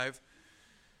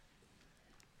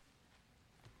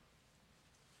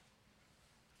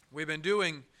We've been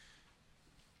doing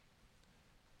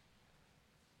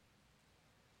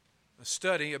a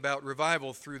study about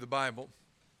revival through the Bible,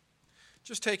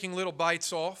 just taking little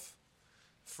bites off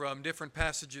from different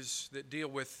passages that deal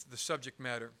with the subject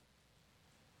matter.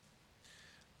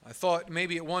 I thought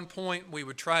maybe at one point we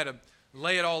would try to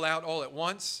lay it all out all at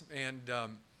once, and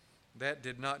that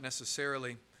did not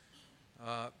necessarily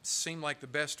seem like the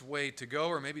best way to go,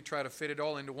 or maybe try to fit it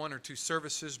all into one or two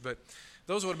services, but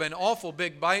those would have been awful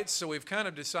big bites, so we've kind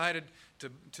of decided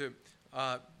to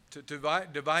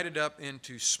divide it up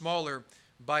into smaller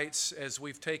bites as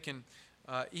we've taken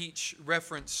each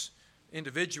reference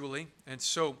individually. And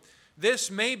so this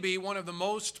may be one of the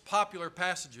most popular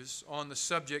passages on the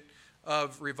subject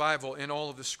of revival in all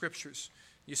of the Scriptures.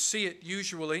 You see it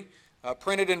usually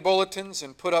printed in bulletins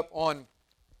and put up on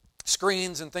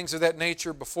screens and things of that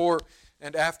nature before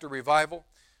and after revival.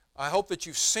 I hope that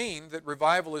you've seen that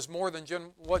revival is more than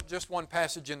just one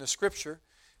passage in the Scripture,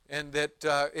 and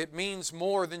that it means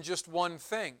more than just one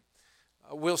thing.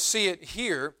 We'll see it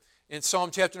here in Psalm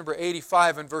chapter number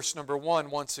 85 and verse number 1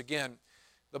 once again.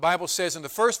 The Bible says in the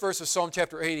first verse of Psalm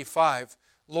chapter 85,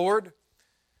 "Lord,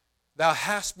 Thou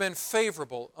hast been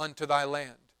favorable unto Thy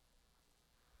land.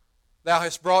 Thou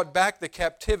hast brought back the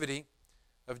captivity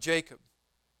of Jacob.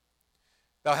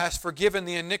 Thou hast forgiven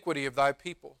the iniquity of Thy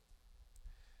people.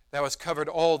 Thou hast covered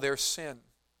all their sin.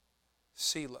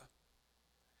 Selah.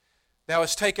 Thou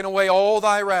hast taken away all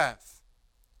Thy wrath.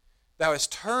 Thou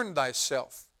hast turned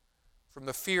Thyself from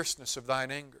the fierceness of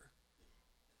Thine anger.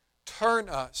 Turn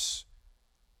us,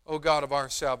 O God of our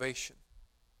salvation,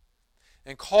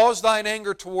 and cause Thine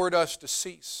anger toward us to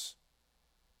cease.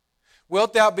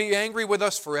 Wilt Thou be angry with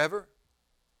us forever?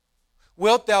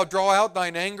 Wilt Thou draw out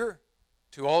Thine anger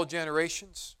to all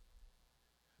generations?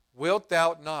 Wilt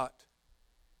Thou not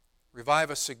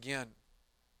revive us again,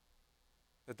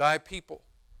 that Thy people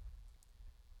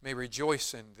may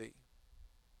rejoice in Thee?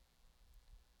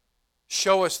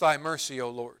 Show us Thy mercy, O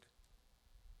Lord,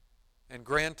 and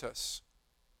grant us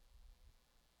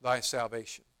Thy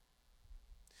salvation."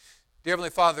 Dear Heavenly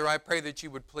Father, I pray that You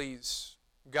would please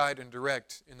guide and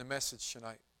direct in the message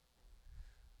tonight.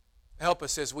 Help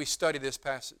us as we study this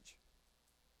passage.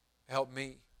 Help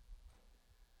me.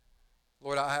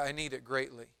 Lord, I need it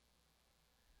greatly.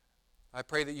 I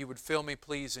pray that You would fill me,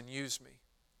 please, and use me.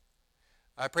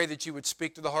 I pray that You would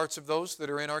speak to the hearts of those that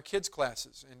are in our kids'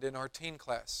 classes and in our teen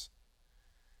class,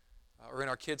 or in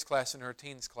our kids' class and our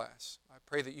teens' class. I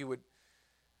pray that You would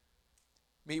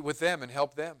meet with them and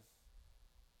help them.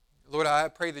 Lord, I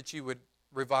pray that You would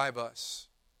revive us.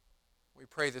 We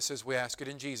pray this as we ask it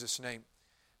in Jesus' name,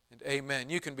 and amen.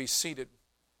 You can be seated.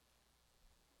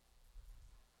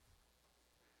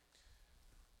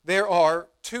 There are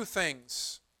two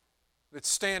things that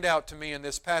stand out to me in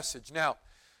this passage. Now,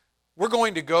 we're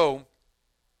going to go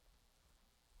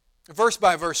verse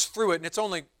by verse through it, and it's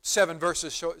only 7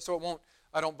 verses, so it won't,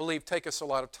 I don't believe, take us a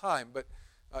lot of time. But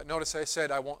notice I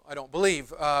said I don't believe,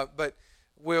 but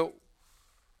we'll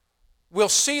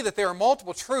see that there are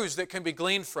multiple truths that can be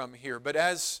gleaned from here. But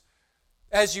as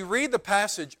you read the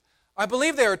passage, I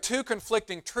believe there are two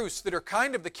conflicting truths that are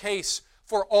kind of the case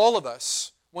for all of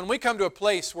us when we come to a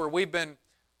place where we've been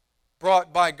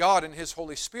brought by God and His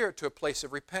Holy Spirit to a place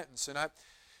of repentance.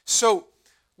 So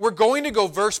we're going to go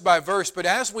verse by verse, but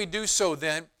as we do so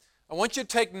then, I want you to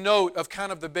take note of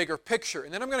kind of the bigger picture.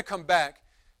 And then I'm going to come back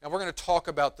and we're going to talk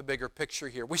about the bigger picture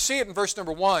here. We see it in verse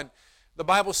number 1. The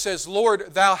Bible says,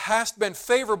 "Lord, Thou hast been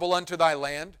favorable unto Thy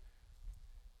land.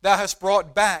 Thou hast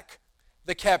brought back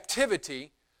the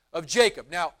captivity of Jacob."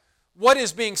 Now, what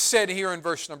is being said here in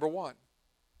verse number 1?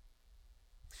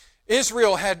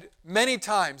 Israel had many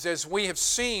times, as we have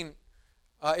seen,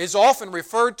 is often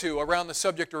referred to around the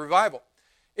subject of revival.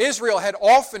 Israel had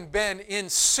often been in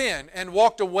sin and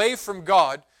walked away from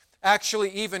God, actually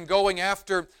even going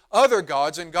after other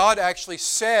gods. And God actually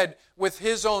said with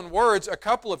His own words a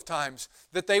couple of times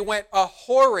that they went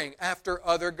a-whoring after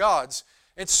other gods.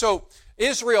 And so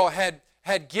Israel had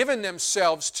given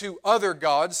themselves to other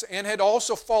gods and had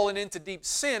also fallen into deep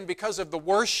sin because of the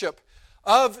worship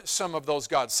of some of those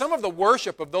gods. Some of the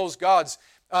worship of those gods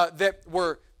that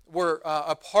were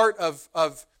a part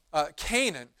of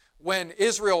Canaan when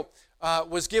Israel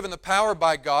was given the power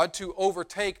by God to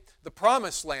overtake the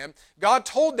promised land. God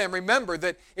told them, remember,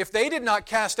 that if they did not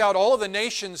cast out all of the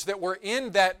nations that were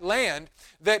in that land,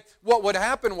 that what would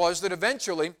happen was that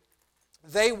eventually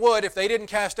they would, if they didn't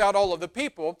cast out all of the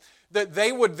people, that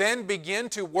they would then begin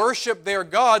to worship their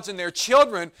gods, and their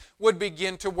children would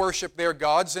begin to worship their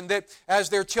gods, and that as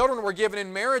their children were given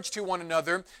in marriage to one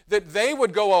another, that they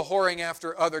would go a-whoring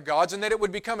after other gods, and that it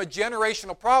would become a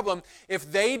generational problem if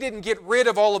they didn't get rid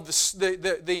of all of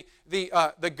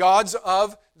the gods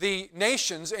of the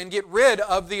nations and get rid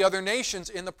of the other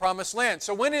nations in the Promised Land.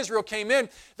 So when Israel came in,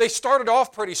 they started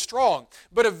off pretty strong,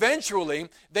 but eventually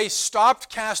they stopped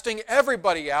casting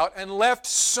everybody out and left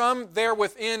some there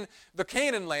within the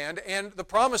Canaan land and the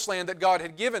Promised Land that God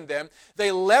had given them.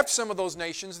 They left some of those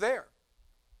nations there.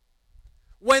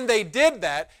 When they did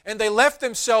that and they left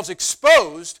themselves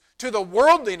exposed to the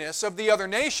worldliness of the other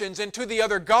nations and to the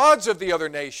other gods of the other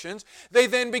nations, they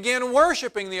then began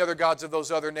worshiping the other gods of those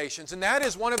other nations. And that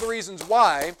is one of the reasons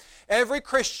why every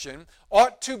Christian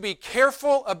ought to be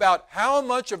careful about how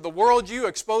much of the world you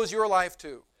expose your life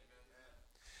to.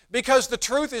 Because the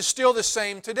truth is still the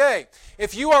same today.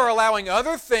 If you are allowing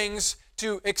other things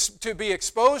to be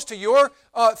exposed to your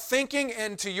thinking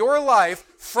and to your life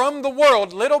from the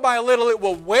world, little by little it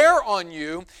will wear on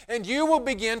you, and you will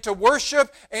begin to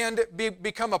worship and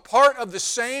become a part of the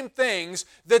same things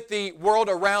that the world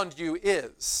around you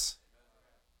is.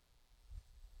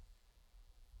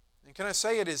 And can I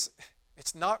say it's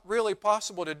not really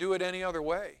possible to do it any other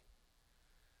way.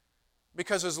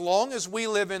 Because as long as we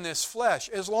live in this flesh,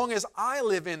 as long as I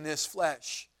live in this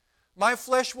flesh, my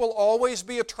flesh will always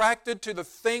be attracted to the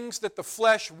things that the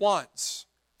flesh wants.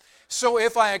 So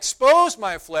if I expose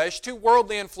my flesh to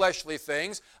worldly and fleshly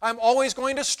things, I'm always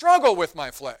going to struggle with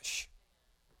my flesh.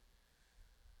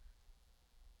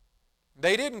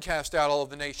 They didn't cast out all of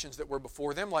the nations that were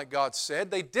before them like God said.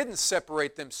 They didn't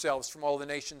separate themselves from all the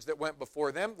nations that went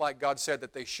before them like God said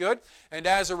that they should. And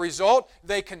as a result,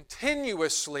 they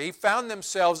continuously found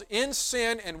themselves in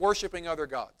sin and worshiping other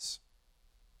gods.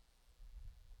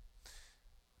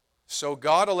 So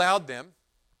God allowed them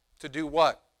to do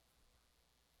what?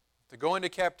 To go into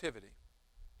captivity.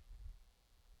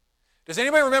 Does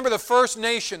anybody remember the first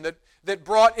nation that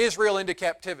brought Israel into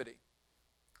captivity?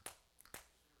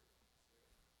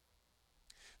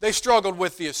 They struggled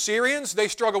with the Assyrians. They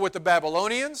struggled with the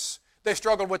Babylonians. They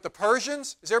struggled with the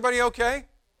Persians. Is everybody okay?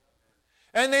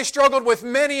 And they struggled with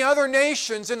many other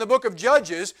nations in the book of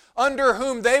Judges under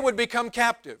whom they would become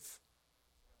captive.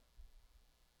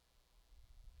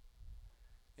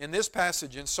 In this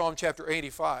passage in Psalm chapter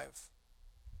 85,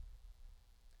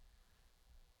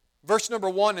 verse number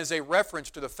 1 is a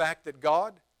reference to the fact that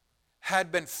God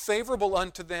had been favorable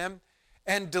unto them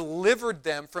and delivered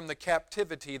them from the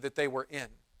captivity that they were in.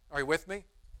 Are you with me?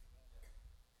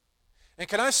 And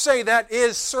can I say that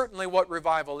is certainly what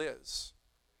revival is?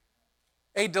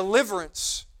 A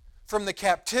deliverance from the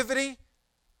captivity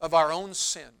of our own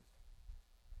sin.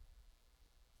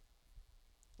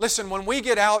 Listen, when we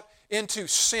get out into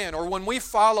sin or when we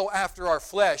follow after our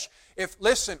flesh,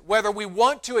 whether we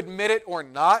want to admit it or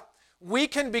not, we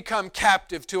can become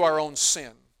captive to our own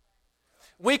sin.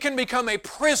 We can become a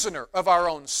prisoner of our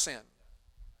own sin.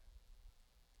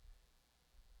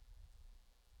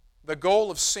 The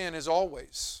goal of sin is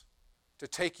always to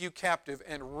take you captive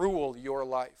and rule your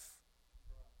life.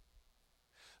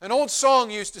 An old song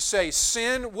used to say,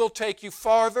 "Sin will take you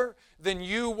farther than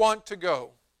you want to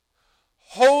go,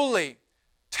 wholly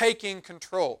taking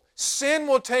control. Sin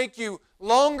will take you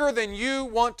longer than you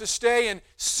want to stay, and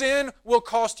sin will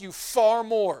cost you far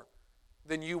more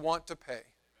than you want to pay."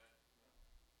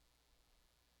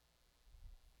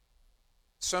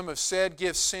 Some have said,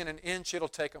 give sin an inch, it'll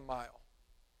take a mile.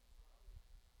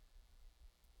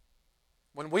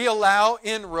 When we allow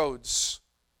inroads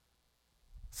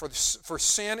for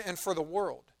sin and for the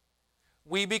world,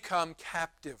 we become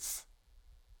captive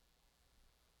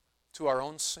to our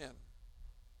own sin.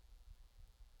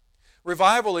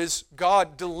 Revival is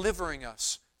God delivering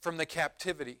us from the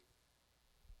captivity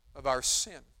of our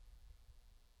sin.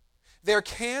 There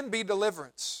can be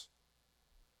deliverance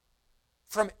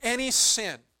from any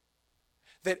sin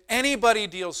that anybody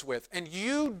deals with, and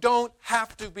you don't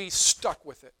have to be stuck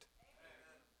with it.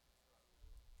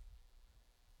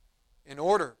 In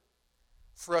order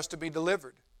for us to be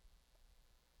delivered,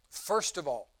 first of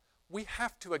all, we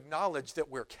have to acknowledge that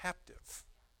we're captive.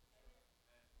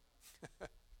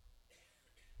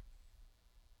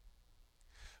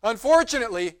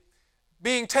 Unfortunately,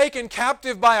 being taken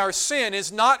captive by our sin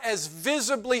is not as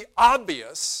visibly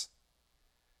obvious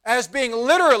as being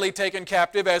literally taken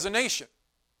captive as a nation.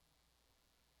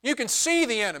 You can see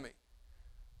the enemy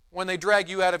when they drag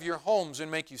you out of your homes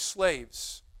and make you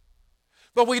slaves.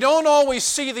 But we don't always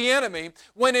see the enemy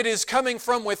when it is coming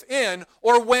from within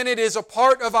or when it is a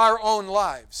part of our own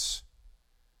lives.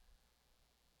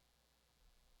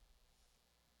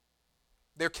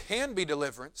 There can be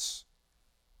deliverance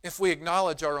if we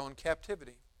acknowledge our own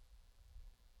captivity.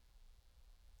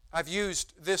 I've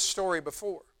used this story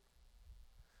before.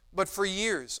 But for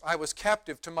years, I was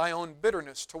captive to my own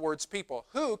bitterness towards people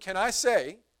who, can I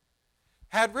say,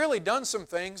 had really done some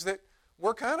things that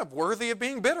were kind of worthy of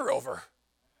being bitter over.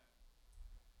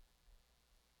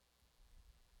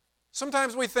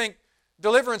 Sometimes we think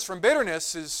deliverance from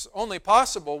bitterness is only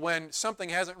possible when something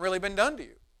hasn't really been done to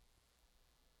you.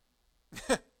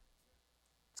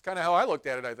 It's kind of how I looked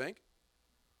at it, I think.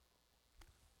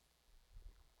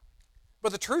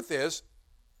 But the truth is,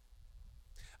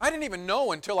 I didn't even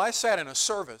know until I sat in a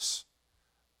service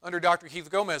under Dr. Keith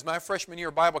Gomez, my freshman year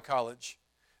of Bible college,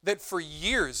 that for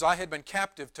years I had been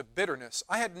captive to bitterness.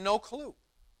 I had no clue.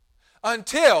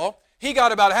 Until he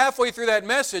got about halfway through that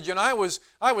message, and I was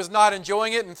not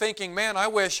enjoying it and thinking, man, I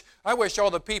wish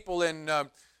all the people in,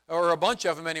 or a bunch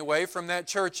of them anyway, from that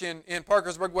church in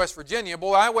Parkersburg, West Virginia,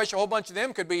 boy, I wish a whole bunch of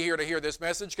them could be here to hear this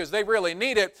message because they really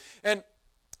need it. And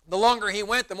the longer he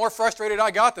went, the more frustrated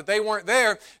I got that they weren't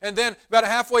there. And then about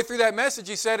halfway through that message,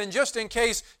 he said, and just in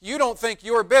case you don't think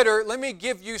you're bitter, let me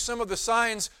give you some of the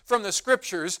signs from the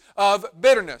Scriptures of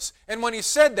bitterness. And when he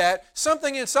said that,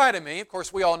 something inside of me, of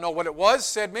course we all know what it was,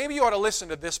 said, maybe you ought to listen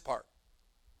to this part.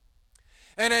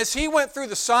 And as he went through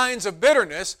the signs of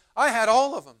bitterness, I had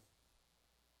all of them.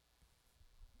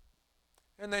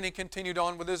 And then he continued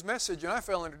on with his message, and I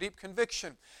fell into deep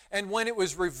conviction. And when it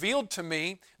was revealed to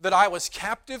me that I was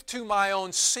captive to my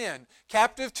own sin,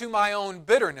 captive to my own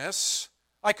bitterness,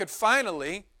 I could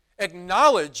finally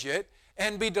acknowledge it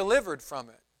and be delivered from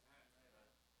it.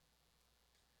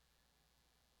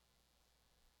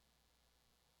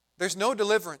 There's no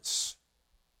deliverance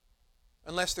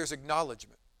unless there's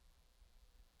acknowledgement.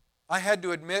 I had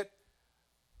to admit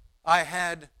I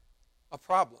had a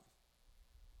problem.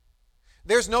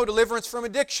 There's no deliverance from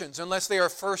addictions unless they are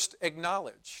first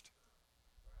acknowledged.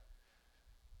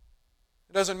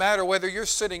 It doesn't matter whether you're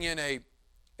sitting in a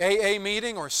AA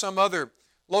meeting or some other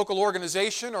local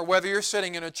organization or whether you're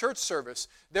sitting in a church service.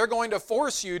 They're going to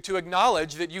force you to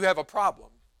acknowledge that you have a problem.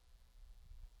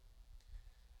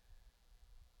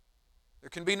 There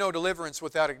can be no deliverance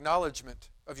without acknowledgement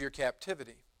of your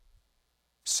captivity.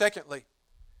 Secondly,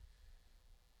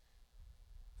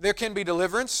 there can be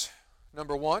deliverance,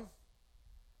 number one,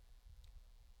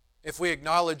 if we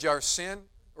acknowledge our sin,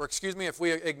 if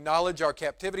we acknowledge our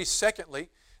captivity. Secondly,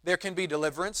 there can be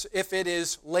deliverance if it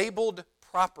is labeled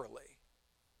properly.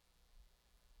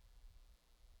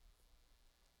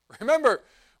 Remember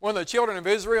when the children of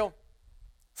Israel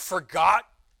forgot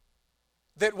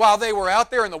that while they were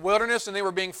out there in the wilderness and they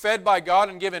were being fed by God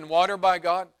and given water by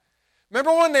God?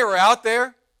 Remember when they were out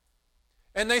there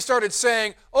and they started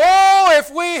saying, oh,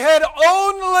 if we had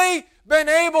only been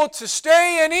able to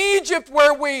stay in Egypt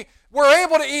where we were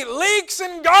able to eat leeks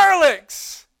and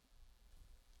garlics.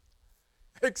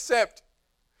 Except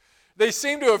they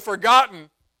seem to have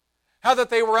forgotten how that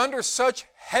they were under such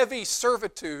heavy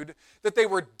servitude that they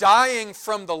were dying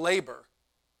from the labor.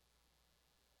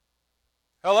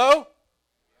 Hello?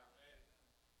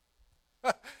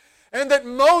 And that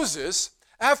Moses,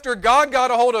 after God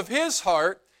got a hold of his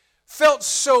heart, felt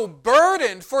so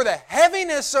burdened for the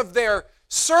heaviness of their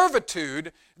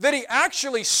servitude that he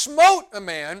actually smote a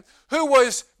man who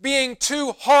was being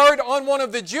too hard on one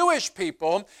of the Jewish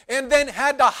people and then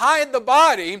had to hide the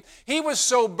body. He was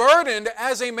so burdened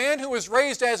as a man who was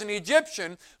raised as an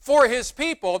Egyptian for his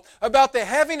people about the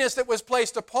heaviness that was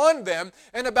placed upon them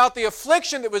and about the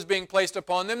affliction that was being placed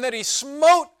upon them that he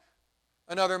smote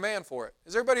another man for it.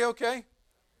 Is everybody okay?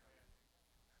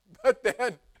 But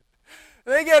then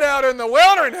they get out in the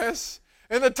wilderness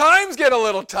and the times get a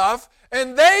little tough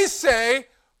and they say,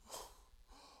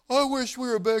 I wish we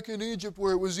were back in Egypt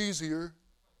where it was easier.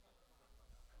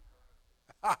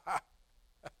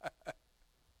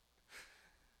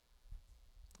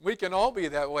 We can all be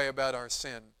that way about our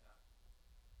sin.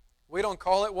 We don't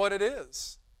call it what it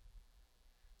is.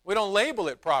 We don't label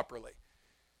it properly.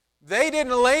 They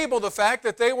didn't label the fact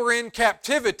that they were in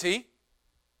captivity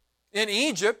in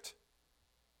Egypt.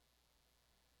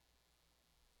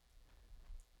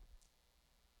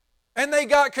 And they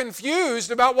got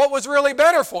confused about what was really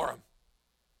better for them.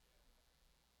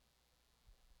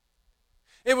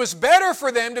 It was better for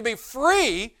them to be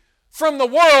free from the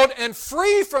world and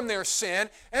free from their sin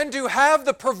and to have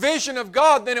the provision of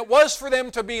God than it was for them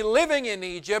to be living in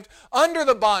Egypt under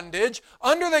the bondage,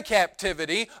 under the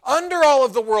captivity, under all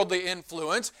of the worldly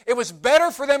influence. It was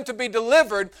better for them to be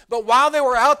delivered, but while they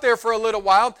were out there for a little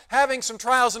while having some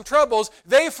trials and troubles,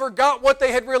 they forgot what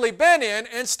they had really been in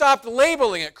and stopped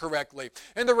labeling it correctly.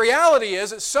 And the reality is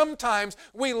that sometimes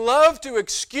we love to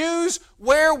excuse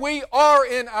where we are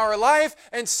in our life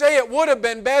and say it would have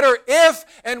been better if,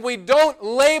 and we don't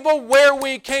label where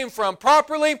we came from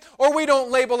properly, or we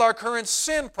don't label our current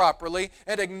sin properly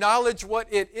and acknowledge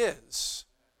what it is.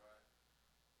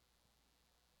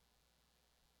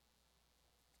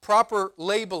 Proper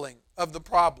labeling of the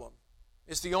problem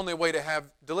is the only way to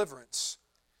have deliverance.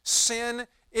 Sin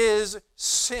is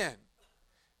sin.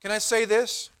 Can I say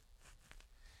this?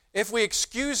 If we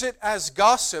excuse it as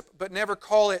gossip but never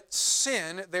call it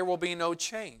sin, there will be no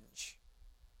change.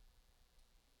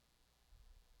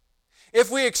 If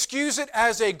we excuse it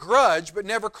as a grudge but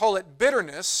never call it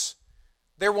bitterness,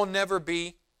 there will never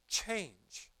be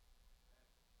change.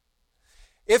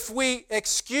 If we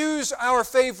excuse our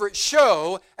favorite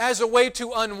show as a way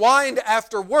to unwind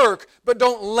after work but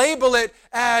don't label it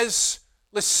as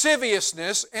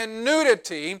lasciviousness and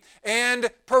nudity and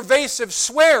pervasive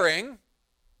swearing,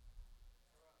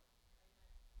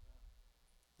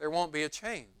 there won't be a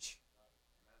change.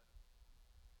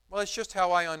 Well, it's just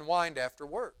how I unwind after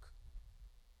work.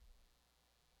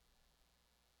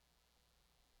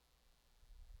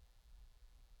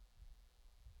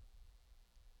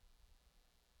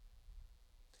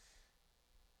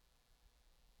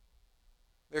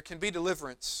 There can be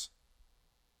deliverance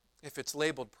if it's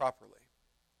labeled properly.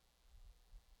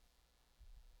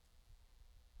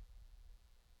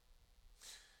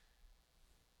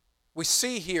 We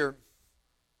see here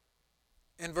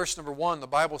in verse number 1, the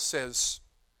Bible says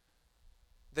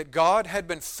that God had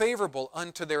been favorable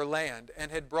unto their land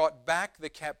and had brought back the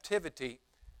captivity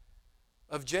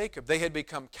of Jacob. They had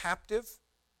become captive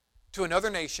to another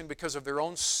nation because of their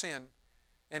own sin,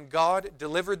 and God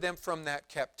delivered them from that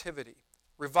captivity.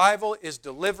 Revival is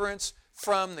deliverance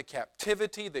from the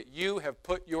captivity that you have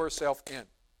put yourself in.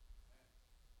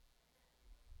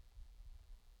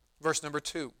 Verse number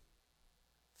 2.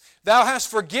 Thou hast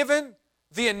forgiven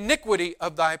the iniquity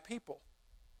of thy people.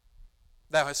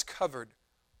 Thou hast covered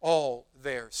all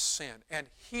their sin. And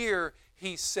here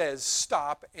he says,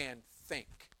 stop and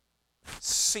think.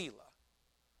 Selah.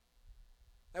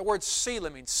 That word Selah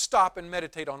means stop and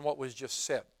meditate on what was just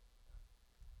said.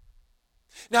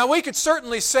 Now, we could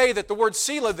certainly say that the word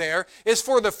Selah there is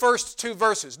for the first two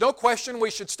verses. No question we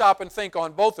should stop and think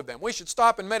on both of them. We should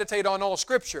stop and meditate on all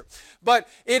Scripture. But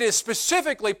it is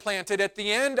specifically planted at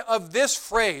the end of this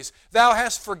phrase, Thou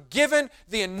hast forgiven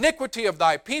the iniquity of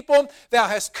thy people. Thou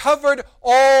hast covered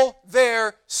all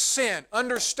their sin.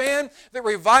 Understand that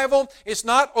revival is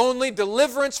not only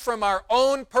deliverance from our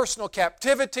own personal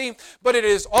captivity, but it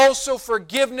is also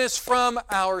forgiveness from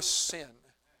our sin.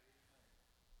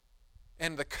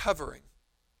 And the covering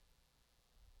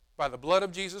by the blood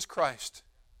of Jesus Christ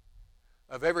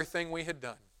of everything we had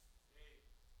done.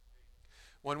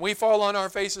 When we fall on our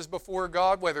faces before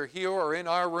God, whether here or in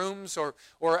our rooms or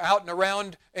out and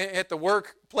around at the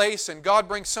workplace, and God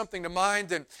brings something to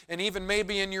mind, and even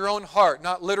maybe in your own heart,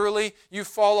 not literally, you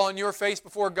fall on your face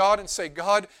before God and say,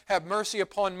 God, have mercy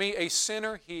upon me, a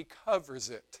sinner. He covers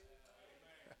it.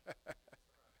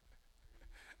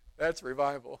 That's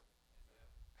revival.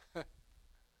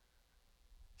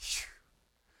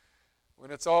 When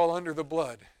it's all under the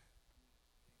blood.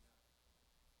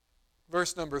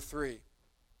 Verse number 3.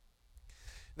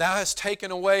 Thou hast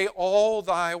taken away all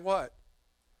thy what?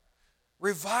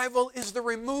 Revival is the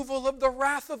removal of the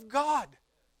wrath of God.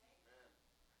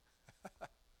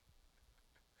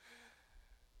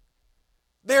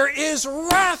 There is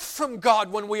wrath from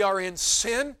God when we are in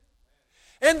sin.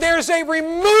 And there's a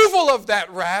removal of that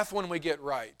wrath when we get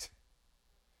right.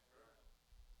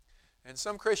 And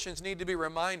some Christians need to be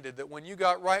reminded that when you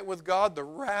got right with God, the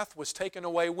wrath was taken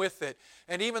away with it.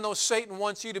 And even though Satan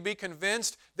wants you to be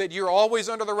convinced that you're always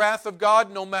under the wrath of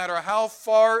God, no matter how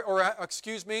far,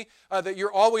 that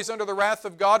you're always under the wrath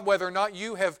of God, whether or not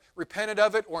you have repented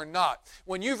of it or not.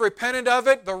 When you've repented of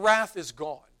it, the wrath is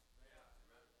gone.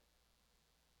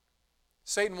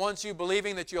 Satan wants you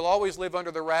believing that you'll always live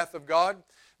under the wrath of God,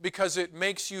 because it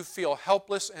makes you feel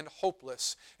helpless and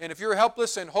hopeless. And if you're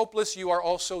helpless and hopeless, you are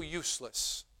also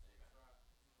useless.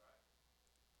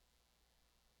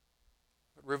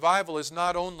 But revival is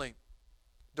not only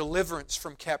deliverance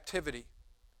from captivity.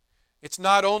 It's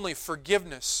not only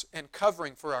forgiveness and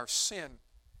covering for our sin.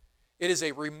 It is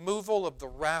a removal of the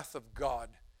wrath of God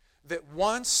that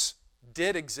once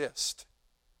did exist.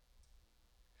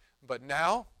 But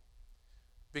now,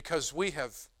 because we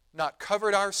have not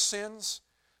covered our sins,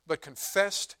 but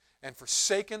confessed and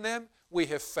forsaken them, we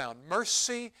have found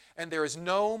mercy, and there is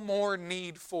no more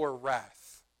need for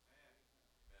wrath.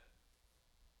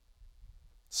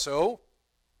 So,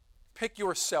 pick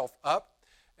yourself up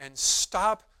and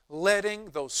stop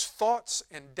letting those thoughts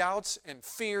and doubts and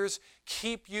fears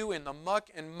keep you in the muck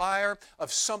and mire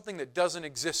of something that doesn't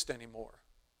exist anymore.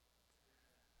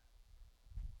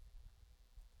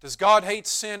 Does God hate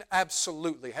sin?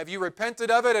 Absolutely. Have you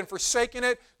repented of it and forsaken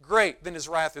it? Great. Then His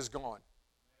wrath is gone.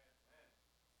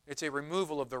 It's a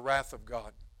removal of the wrath of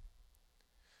God.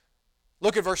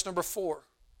 Look at verse number 4.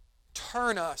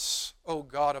 Turn us, O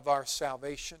God of our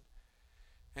salvation,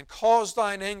 and cause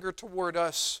Thine anger toward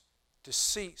us to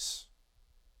cease.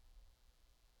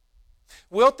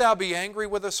 Wilt Thou be angry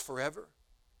with us forever?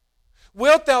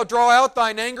 Wilt Thou draw out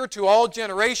Thine anger to all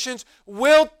generations?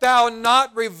 Wilt Thou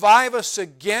not revive us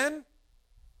again?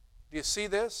 Do you see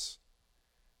this?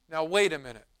 Now wait a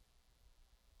minute.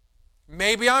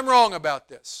 Maybe I'm wrong about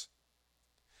this.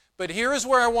 But here is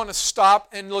where I want to stop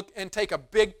and look and take a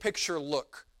big picture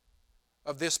look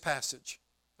of this passage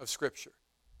of Scripture.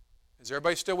 Is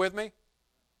everybody still with me?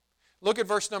 Look at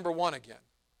verse number 1 again.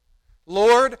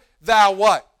 Lord, Thou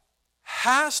what?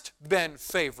 Hast been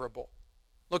favorable.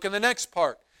 Look in the next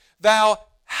part. Thou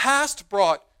hast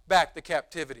brought back the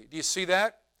captivity. Do you see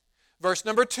that? Verse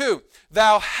number 2.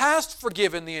 Thou hast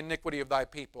forgiven the iniquity of Thy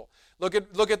people. Look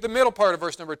at the middle part of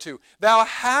verse number 2. Thou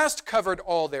hast covered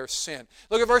all their sin.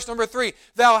 Look at verse number 3.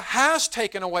 Thou hast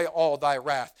taken away all Thy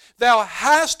wrath. Thou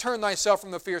hast turned Thyself from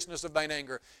the fierceness of Thine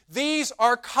anger. These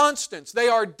are constants. They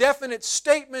are definite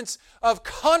statements of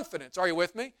confidence. Are you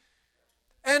with me?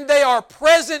 And they are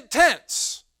present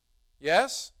tense.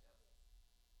 Yes?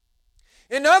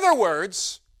 In other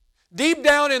words, deep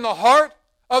down in the heart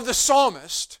of the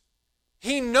psalmist,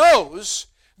 he knows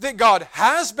that God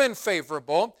has been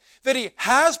favorable, that He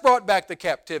has brought back the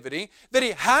captivity, that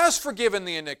He has forgiven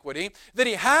the iniquity, that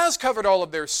He has covered all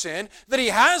of their sin, that He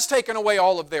has taken away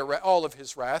all of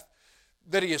His wrath,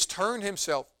 that He has turned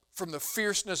Himself from the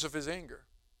fierceness of His anger.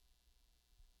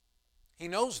 He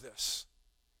knows this.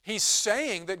 He's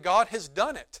saying that God has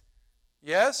done it.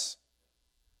 Yes?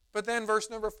 But then verse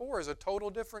number 4 is a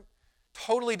totally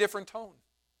different tone.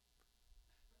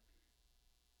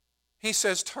 He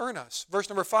says, turn us. Verse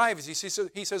number 5 is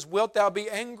he says, wilt Thou be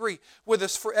angry with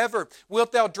us forever?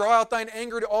 Wilt Thou draw out Thine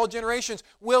anger to all generations?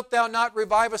 Wilt Thou not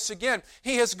revive us again?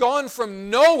 He has gone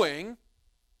from knowing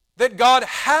that God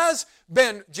has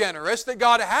been generous, that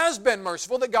God has been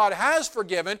merciful, that God has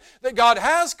forgiven, that God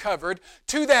has covered,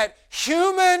 to that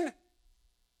human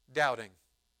doubting.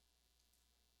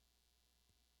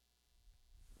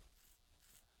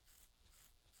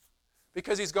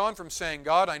 Because he's gone from saying,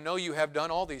 God, I know You have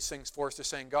done all these things for us, to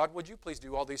saying, God, would You please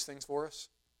do all these things for us?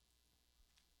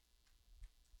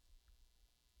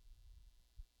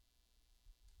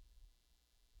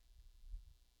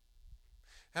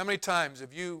 How many times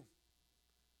have you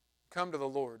come to the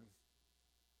Lord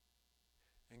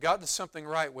and gotten something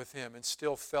right with Him and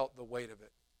still felt the weight of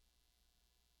it?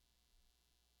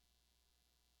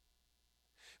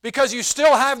 Because you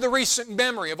still have the recent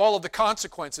memory of all of the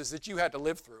consequences that you had to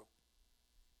live through.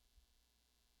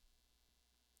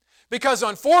 Because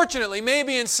unfortunately,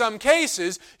 maybe in some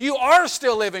cases, you are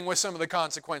still living with some of the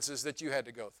consequences that you had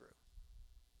to go through.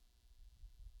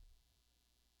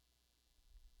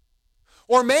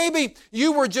 Or maybe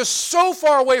you were just so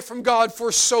far away from God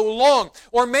for so long.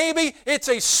 Or maybe it's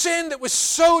a sin that was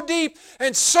so deep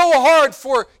and so hard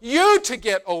for you to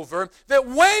get over that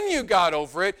when you got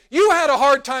over it, you had a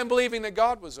hard time believing that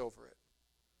God was over it.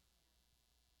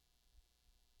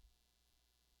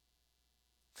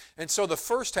 And so the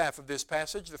first half of this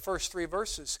passage, the first 3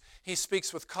 verses, he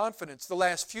speaks with confidence. The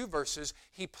last few verses,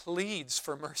 he pleads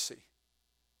for mercy.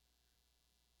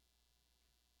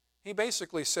 He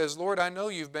basically says, Lord, I know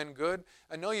You've been good.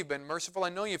 I know You've been merciful. I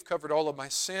know You've covered all of my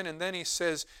sin. And then he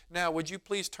says, now would You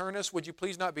please turn us? Would You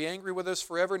please not be angry with us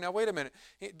forever? Now wait a minute.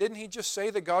 Didn't he just say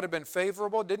that God had been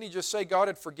favorable? Didn't he just say God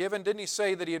had forgiven? Didn't he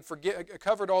say that He had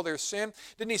covered all their sin?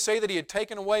 Didn't he say that He had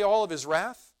taken away all of His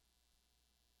wrath?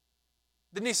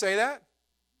 Didn't he say that?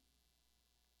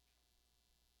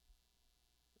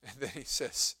 And then he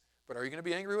says, but are you going to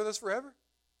be angry with us forever?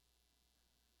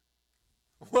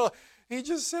 Well, he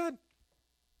just said,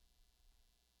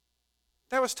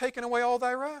 Thou hast taken away all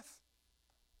Thy wrath.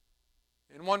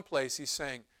 In one place he's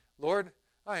saying, Lord,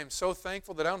 I am so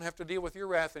thankful that I don't have to deal with Your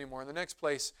wrath anymore. In the next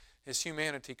place, his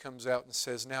humanity comes out and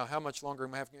says, now how much longer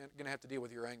am I going to have to deal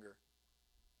with Your anger?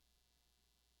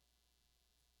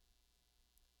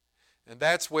 And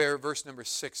that's where verse number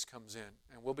 6 comes in,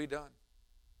 and we'll be done.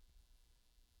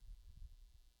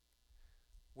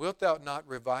 Wilt thou not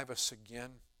revive us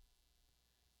again,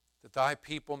 that thy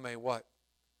people may what?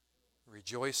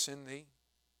 Rejoice in thee.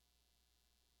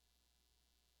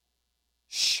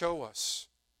 Show us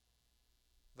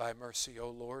thy mercy, O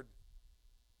Lord,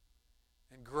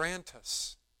 and grant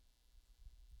us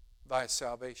thy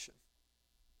salvation.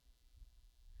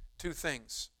 Two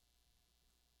things.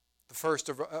 The first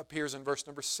appears in verse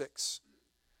number 6.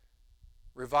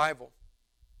 Revival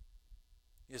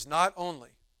is not only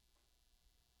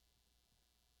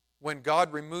when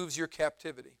God removes your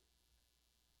captivity.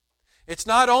 It's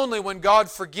not only when God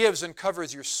forgives and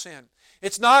covers your sin.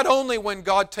 It's not only when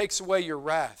God takes away your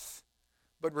wrath.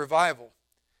 But revival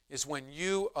is when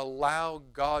you allow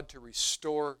God to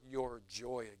restore your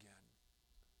joy again.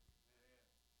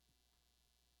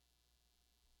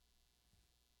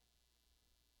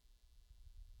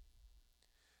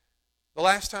 The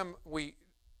last time we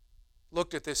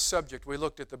looked at this subject, we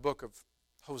looked at the book of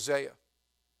Hosea.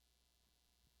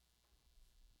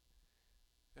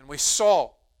 And we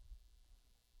saw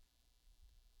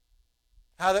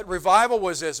how that revival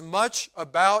was as much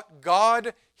about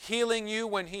God healing you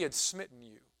when He had smitten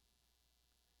you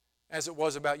as it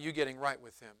was about you getting right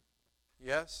with Him.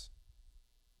 Yes?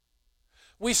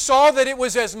 We saw that it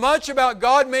was as much about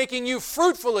God making you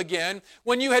fruitful again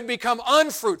when you had become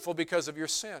unfruitful because of your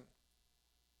sin.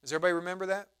 Does everybody remember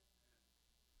that?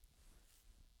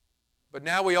 But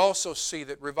now we also see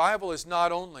that revival is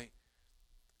not only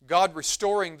God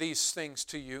restoring these things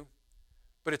to you,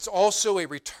 but it's also a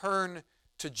return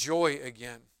to joy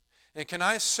again. And can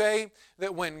I say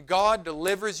that when God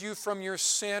delivers you from your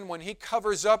sin, when He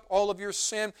covers up all of your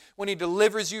sin, when He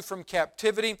delivers you from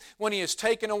captivity, when He has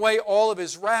taken away all of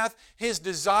His wrath, His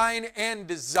design and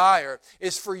desire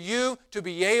is for you to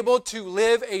be able to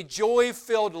live a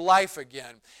joy-filled life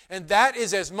again. And that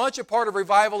is as much a part of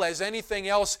revival as anything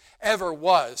else ever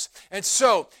was. And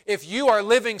so, if you are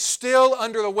living still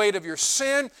under the weight of your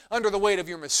sin, under the weight of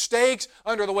your mistakes,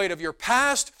 under the weight of your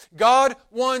past, God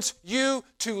wants you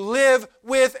to live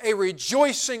with a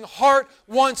rejoicing heart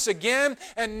once again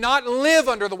and not live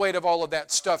under the weight of all of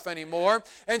that stuff anymore.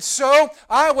 And so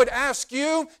I would ask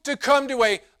you to come to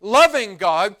a loving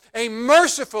God, a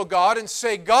merciful God, and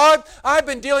say, God, I've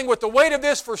been dealing with the weight of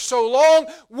this for so long.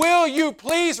 Will you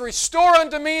please restore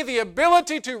unto me the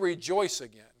ability to rejoice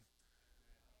again?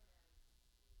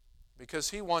 Because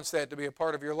He wants that to be a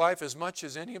part of your life as much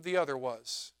as any of the other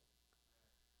was.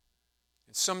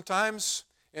 And sometimes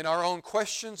in our own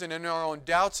questions and in our own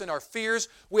doubts and our fears,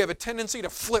 we have a tendency to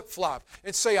flip-flop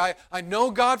and say, I know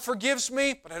God forgives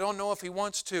me, but I don't know if He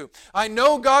wants to. I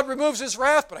know God removes His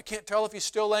wrath, but I can't tell if He's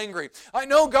still angry. I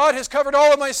know God has covered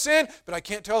all of my sin, but I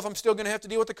can't tell if I'm still going to have to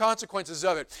deal with the consequences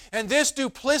of it. And this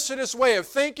duplicitous way of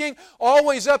thinking,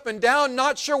 always up and down,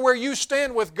 not sure where you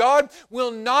stand with God,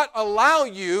 will not allow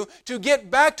you to get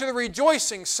back to the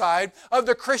rejoicing side of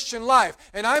the Christian life.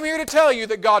 And I'm here to tell you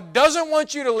that God doesn't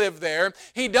want you to live there.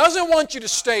 He doesn't want you to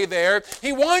stay there.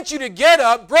 He wants you to get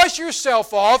up, brush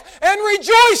yourself off, and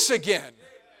rejoice again.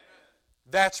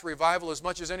 That's revival as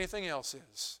much as anything else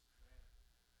is.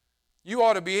 You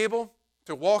ought to be able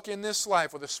to walk in this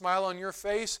life with a smile on your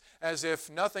face as if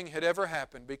nothing had ever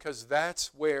happened, because that's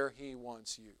where He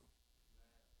wants you.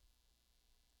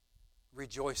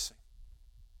 Rejoicing.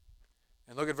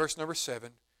 And look at verse number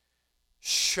 7.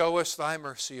 Show us thy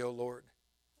mercy, O Lord,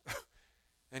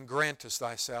 and grant us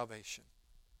thy salvation.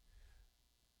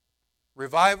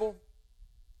 Revival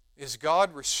is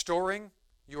God restoring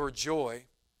your joy.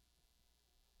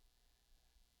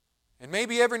 And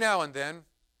maybe every now and then,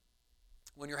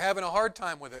 when you're having a hard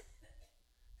time with it,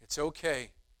 it's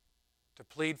okay to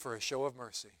plead for a show of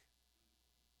mercy.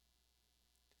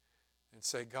 And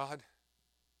say, God,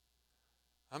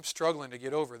 I'm struggling to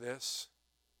get over this.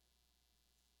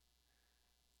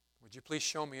 Would you please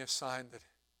show me a sign that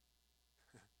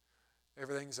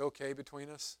everything's okay between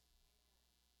us?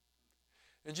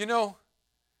 And you know,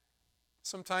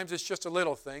 sometimes it's just a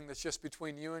little thing that's just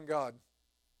between you and God.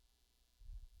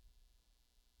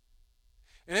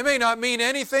 And it may not mean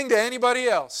anything to anybody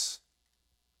else,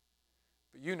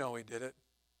 but you know He did it.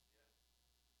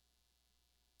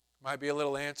 Might be a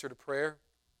little answer to prayer.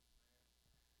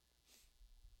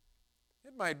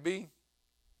 It might be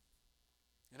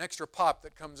an extra pop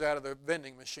that comes out of the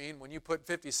vending machine when you put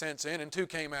 50 cents in and 2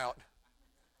 came out.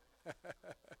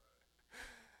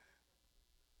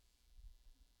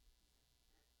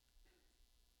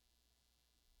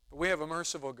 But we have a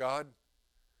merciful God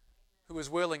who is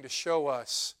willing to show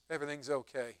us everything's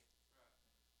okay.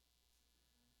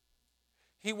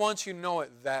 He wants you to know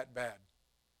it that bad.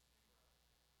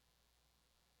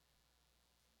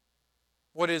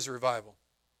 What is revival?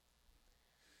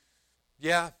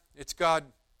 Yeah, it's God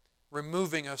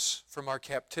removing us from our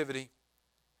captivity.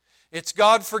 It's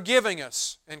God forgiving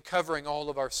us and covering all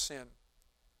of our sin.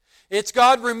 It's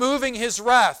God removing His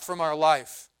wrath from our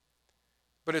life.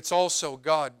 But it's also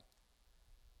God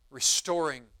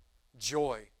restoring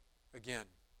joy again.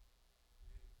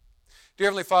 Dear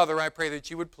Heavenly Father, I pray that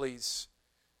You would please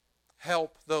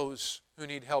help those who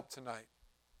need help tonight.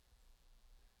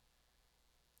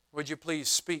 Would You please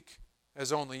speak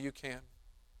as only You can?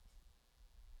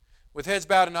 With heads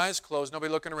bowed and eyes closed,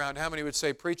 nobody looking around, how many would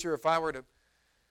say, Preacher, if I were to